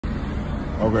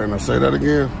Okay, now say that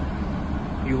again.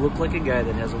 You look like a guy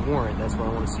that has a warrant. That's why I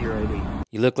want to see your ID.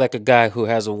 You look like a guy who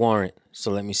has a warrant, so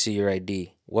let me see your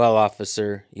ID. Well,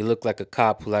 officer, you look like a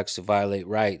cop who likes to violate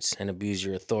rights and abuse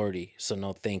your authority, so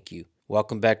no thank you.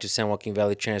 Welcome back to San Joaquin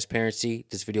Valley Transparency.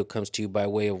 This video comes to you by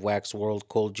way of Wax World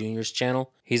Cole Jr.'s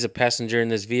channel. He's a passenger in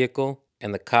this vehicle,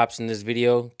 and the cops in this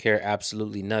video care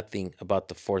absolutely nothing about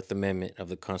the Fourth Amendment of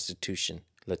the Constitution.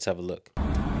 Let's have a look.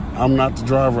 I'm not the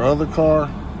driver of the car.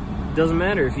 Doesn't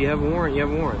matter. If you have a warrant, you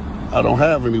have a warrant. I don't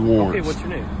have any warrants. Okay, what's your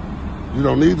name? You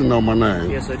don't need to know my name.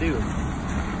 Yes, I do.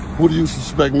 Who do you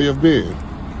suspect me of being?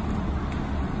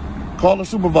 Call a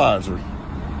supervisor.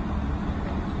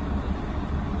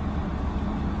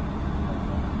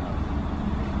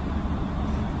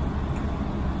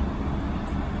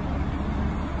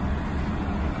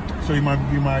 So you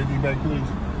might give my ID back, please.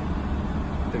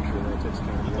 Picture of that takes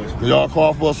care of it. Y'all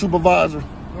call for a supervisor?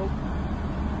 Nope.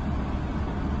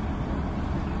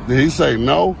 Did he say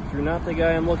no? If you're not the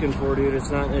guy I'm looking for, dude,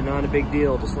 it's not a big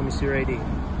deal. Just let me see your ID.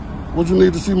 What you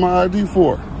need to see my ID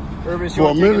for? Urban, For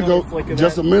a minute ago,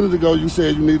 just a minute ago, you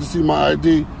said you need to see my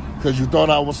ID because you thought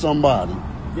I was somebody.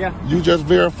 Yeah. You just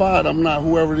verified I'm not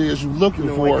whoever it is you're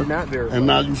looking for. I did not verify. And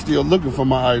now you still looking for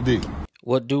my ID.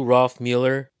 What do Rolf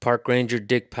Mueller, Park Ranger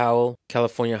Dick Powell,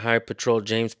 California Highway Patrol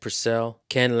James Purcell,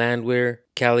 Ken Landwehr,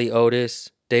 Callie Otis,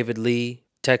 David Lee,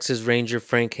 Texas Ranger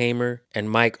Frank Hamer, and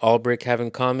Mike Albrecht have in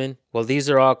common? Well, these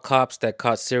are all cops that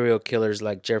caught serial killers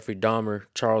like Jeffrey Dahmer,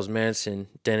 Charles Manson,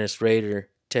 Dennis Rader,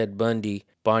 Ted Bundy,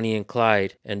 Bonnie and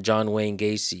Clyde, and John Wayne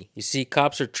Gacy. You see,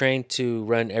 cops are trained to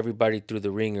run everybody through the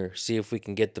ringer, see if we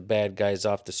can get the bad guys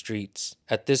off the streets.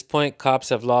 At this point, cops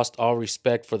have lost all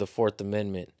respect for the Fourth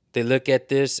Amendment. They look at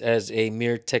this as a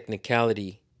mere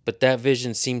technicality, but that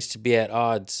vision seems to be at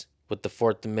odds with the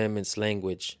Fourth Amendment's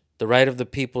language. The right of the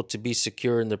people to be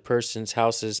secure in their persons,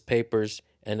 houses, papers,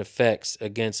 and effects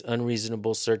against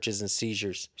unreasonable searches and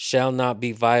seizures shall not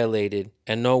be violated,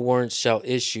 and no warrants shall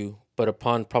issue but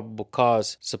upon probable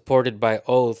cause, supported by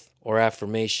oath or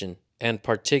affirmation, and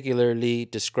particularly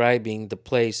describing the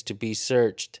place to be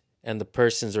searched and the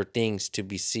persons or things to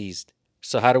be seized.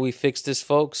 So how do we fix this,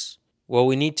 folks? Well,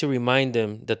 we need to remind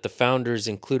them that the founders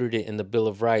included it in the Bill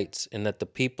of Rights and that the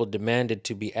people demanded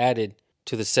to be added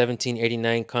to the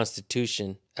 1789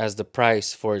 Constitution as the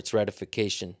price for its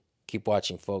ratification. Keep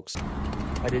watching, folks.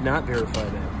 I did not verify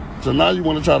that. So now you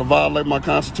want to try to violate my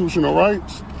constitutional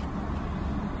rights?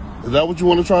 Is that what you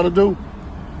want to try to do?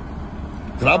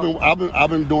 Because I've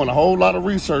been doing a whole lot of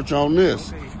research on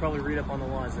this. Okay, you should probably read up on the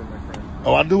laws then, my friend.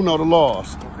 Oh, I do know the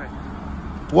laws. Okay.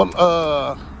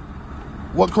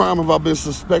 What crime have I been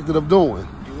suspected of doing?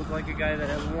 You look like a guy that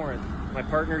has a warrant. My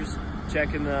partner's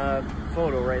checking the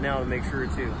photo right now to make sure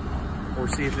it's you, or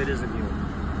see if it isn't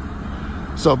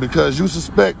you. So because you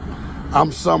suspect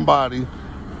I'm somebody,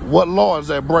 what law is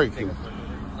that breaking?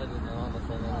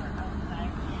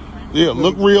 Yeah,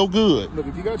 look real good. Look,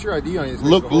 if you got your ID on you,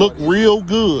 look real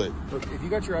good. Look, if you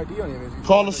got your ID on you,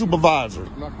 call a supervisor.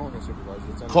 I'm not calling a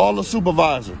supervisor. Call a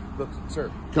supervisor. Look, sir.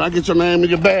 Can I get your name and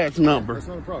your badge number? That's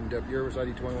not a problem, Deputy. Your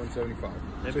ID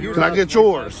 2175. So can I get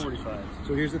yours?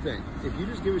 So here's the thing. If you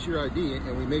just give us your ID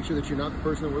and we make sure that you're not the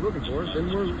person that we're looking for, then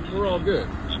we're all good.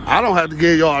 I don't have to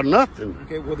give y'all nothing.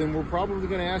 Okay, well then we're probably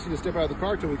going to ask you to step out of the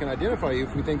car till we can identify you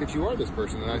if we think that you are this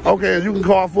person. And okay, and you can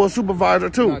call for a supervisor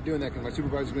too. I'm not doing that because my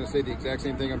supervisor's going to say the exact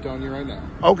same thing I'm telling you right now.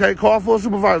 Okay, call for a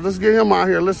supervisor. Let's get him out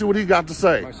here. Let's see what he got to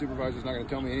say. My supervisor's not going to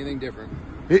tell me anything different.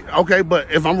 Okay,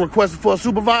 but if I'm requesting for a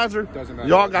supervisor,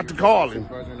 y'all got to call him.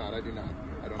 Supervisor or not, I do not.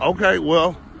 I don't okay,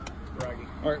 well.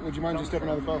 All right, would you mind just stepping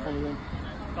out of the car for me then?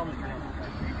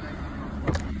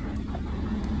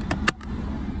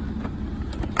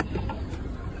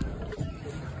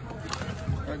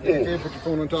 Okay, put your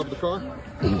phone on top of the car.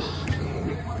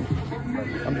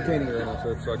 I'm detaining you right now,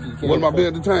 sir. So you can't. What am I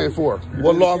being detained for?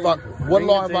 What law have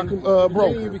I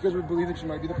broken? Because we believe that you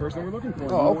might be the person we're looking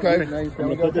for. Oh, okay. I'm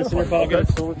going to put this in your pocket.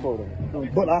 Still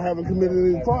recording. But I haven't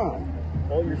committed any crime.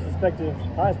 Well, you're suspected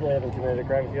possibly having committed a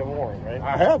crime if you have a warrant, right?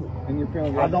 I haven't. And you're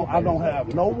feeling I don't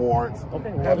have no warrants.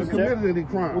 Okay. Haven't committed any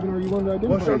crime. Well, then are you willing to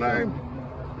identify? What's your name?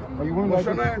 Are you willing to What's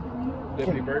your name?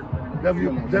 Deputy Burton.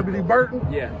 Deputy Burton?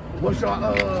 Yeah. What's your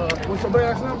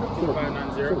badge number?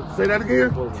 2590. Say that again?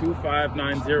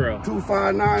 2590.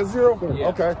 2590? Yeah.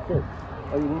 Okay. Sure.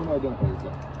 Are you willing to identify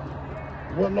yourself?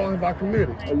 What law have I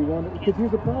committed? Are you wondering? Because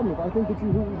here's the problem. If I think that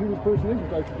you who this person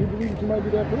is, I do believe that you might be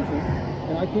that person,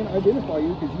 and I can't identify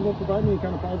you because you won't provide me any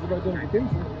kind of positive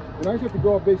identification, and I just have to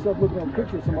go off based off looking at a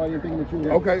picture of somebody and thinking that you're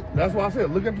him. Okay, that's why I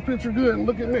said look at the picture good and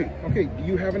look at me. Okay, do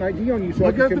you have an ID on you? So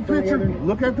Look at the picture.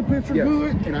 Look at the picture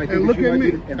good and I think look at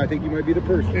me. And I think you might be the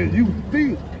person. And you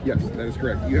think? Yes, that is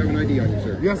correct. You have an ID on you,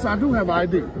 sir. Yes, I do have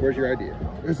ID. Where's your ID?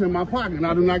 It's in my pocket, and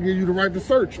I do not give you the right to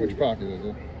search me. Which pocket is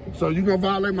it? So you gonna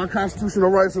violate my constitutional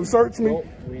rights and search me? Nope.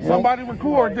 Somebody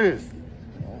record this.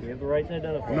 We have the right to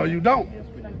identify. No, you don't. Yes,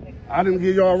 we do. I didn't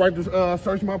give y'all a right to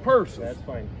search my person. That's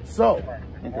fine. So,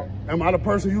 am I the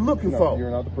person you looking for?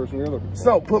 You're not the person we're looking for.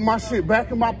 So, put my shit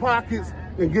back in my pockets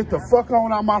and get the fuck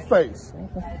on out my face.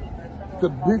 The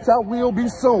bitch, I will be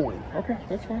suing. Okay,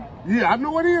 that's fine. Yeah, I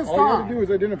know it is All you have to do is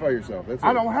identify yourself. That's it.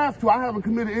 I don't have to. I haven't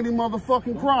committed any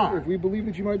motherfucking crime. If we believe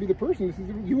that you might be the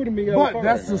person, you wouldn't be. But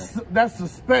that's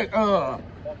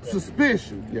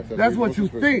suspicion. Yes, that's what you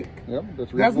think. Yep,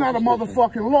 that's not a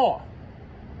motherfucking law.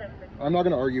 I'm not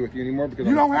going to argue with you anymore because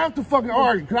you don't have to fucking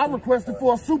argue. Because I requested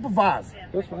for a supervisor.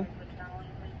 That's fine.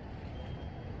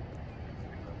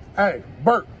 Hey,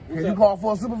 Bert, can you call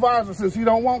for a supervisor since you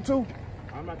don't want to?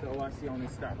 I'm not the OIC on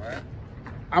this stop, all right?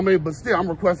 I mean, but still, I'm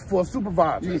requesting for a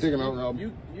supervisor. You can take him out, Rob.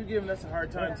 You giving us a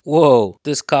hard time. Whoa,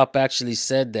 this cop actually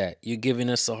said that. You giving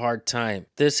us a hard time.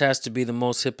 This has to be the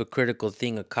most hypocritical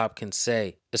thing a cop can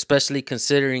say, especially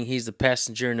considering he's the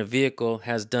passenger in a vehicle,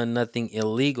 has done nothing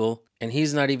illegal, and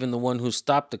he's not even the one who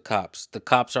stopped the cops. The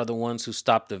cops are the ones who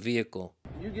stopped the vehicle.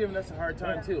 You giving us a hard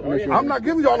time too. I'm not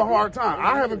giving y'all a hard time.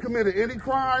 I haven't committed any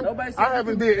crime. I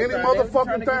haven't did any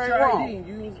motherfucking thing wrong.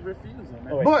 You was refusing,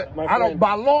 man. But I don't.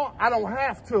 By law, I don't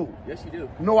have to. Yes, you do.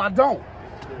 No, I don't.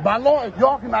 By law,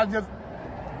 y'all cannot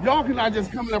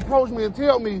just come and approach me and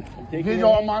tell me give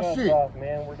y'all my shit. Off,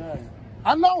 man. We're done.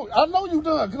 I know you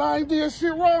done, because I ain't did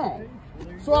shit wrong.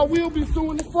 So I will be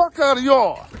suing the fuck out of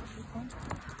y'all.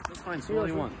 That's fine. So what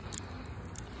do you want?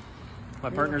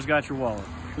 My partner's got your wallet.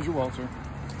 Here's your wallet, sir.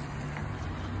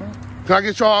 Can I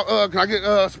get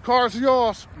y'all, some cards of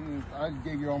yours? I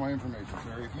gave you all my information,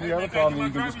 sir. If you have a problem, you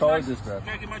can just call dispatch. Can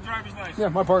I get my driver's license? Yeah,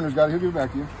 my partner's got it. He'll give it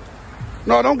back to you.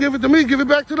 No, don't give it to me. Give it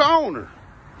back to the owner.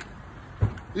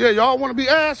 Yeah, y'all want to be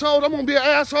assholes? I'm going to be an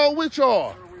asshole with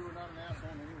y'all. Sir, we were not an asshole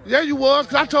anyway. Yeah, you was,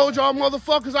 because I told y'all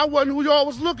motherfuckers I wasn't who y'all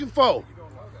was looking for.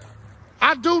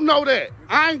 I do know that.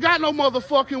 I ain't got no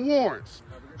motherfucking warrants.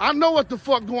 I know what the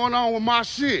fuck going on with my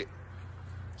shit.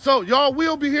 So y'all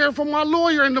will be hearing from my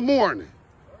lawyer in the morning.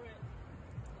 All right.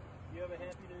 You have a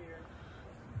happy new year.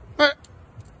 Hey,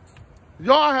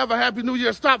 y'all have a happy new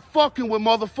year. Stop fucking with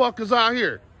motherfuckers out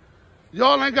here.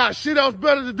 Y'all ain't got shit else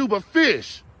better to do but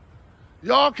fish.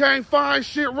 Y'all can't find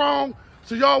shit wrong,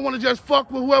 so y'all want to just fuck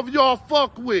with whoever y'all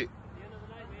fuck with.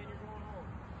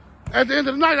 At the end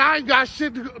of the night, I ain't got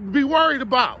shit to be worried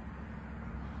about.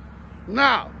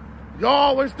 Now, y'all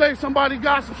always think somebody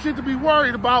got some shit to be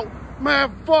worried about.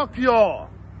 Man, fuck y'all.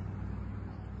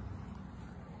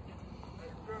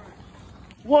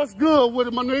 What's good with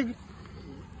it, my nigga?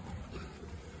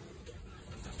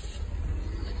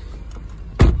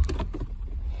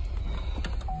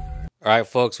 Alright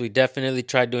folks, we definitely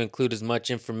tried to include as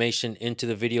much information into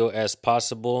the video as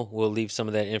possible. We'll leave some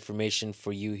of that information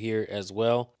for you here as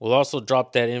well. We'll also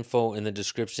drop that info in the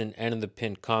description and in the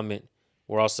pinned comment.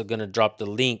 We're also going to drop the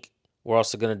link. We're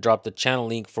also going to drop the channel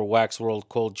link for Wax World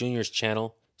Cole Jr.'s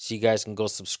channel so you guys can go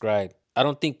subscribe. I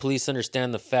don't think police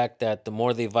understand the fact that the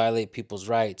more they violate people's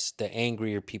rights, the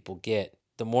angrier people get.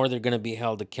 The more they're going to be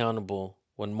held accountable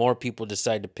when more people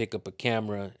decide to pick up a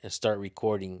camera and start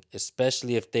recording,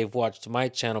 especially if they've watched my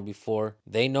channel before.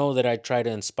 They know that I try to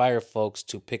inspire folks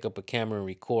to pick up a camera and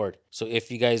record. So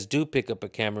if you guys do pick up a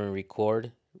camera and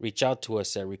record, reach out to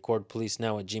us at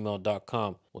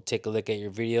recordpolicenow@gmail.com. We'll take a look at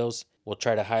your videos. We'll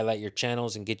try to highlight your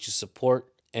channels and get you support.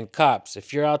 And cops,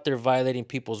 if you're out there violating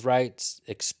people's rights,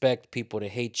 expect people to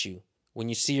hate you. When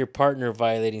you see your partner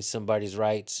violating somebody's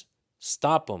rights,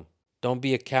 stop them. Don't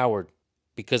be a coward.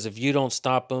 Because if you don't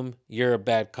stop them, you're a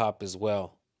bad cop as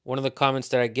well. One of the comments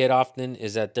that I get often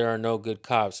is that there are no good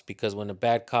cops because when a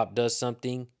bad cop does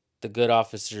something, the good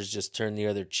officers just turn the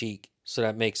other cheek. So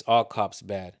that makes all cops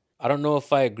bad. I don't know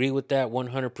if I agree with that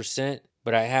 100%,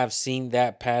 but I have seen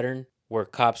that pattern where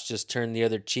cops just turn the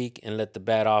other cheek and let the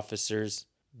bad officers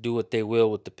do what they will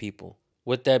with the people.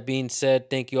 With that being said,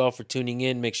 thank you all for tuning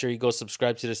in. Make sure you go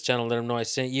subscribe to this channel. Let them know I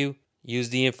sent you. Use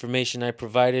the information I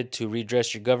provided to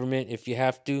redress your government if you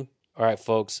have to. All right,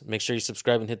 folks, make sure you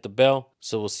subscribe and hit the bell.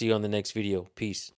 So we'll see you on the next video. Peace.